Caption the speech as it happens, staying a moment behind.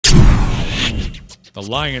The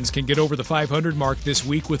Lions can get over the 500 mark this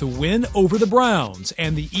week with a win over the Browns,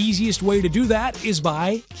 and the easiest way to do that is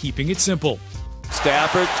by keeping it simple.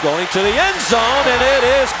 Stafford going to the end zone, and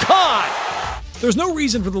it is caught! There's no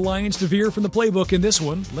reason for the Lions to veer from the playbook in this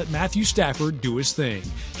one. Let Matthew Stafford do his thing.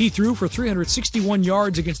 He threw for 361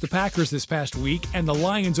 yards against the Packers this past week, and the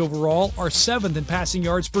Lions overall are 7th in passing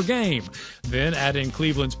yards per game. Then add in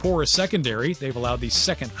Cleveland's porous secondary. They've allowed the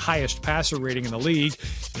second highest passer rating in the league,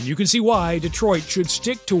 and you can see why Detroit should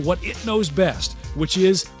stick to what it knows best, which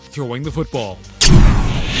is throwing the football.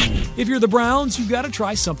 If you're the Browns, you've got to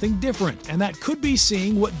try something different, and that could be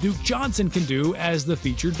seeing what Duke Johnson can do as the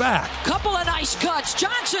featured back. Couple of nice cuts.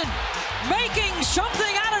 Johnson making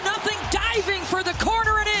something out of nothing, diving for the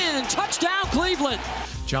corner and in. Touchdown, Cleveland.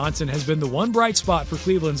 Johnson has been the one bright spot for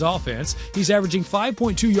Cleveland's offense. He's averaging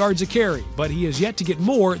 5.2 yards a carry, but he has yet to get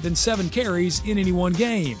more than 7 carries in any one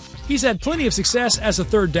game. He's had plenty of success as a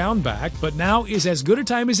third down back, but now is as good a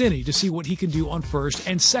time as any to see what he can do on first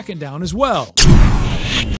and second down as well.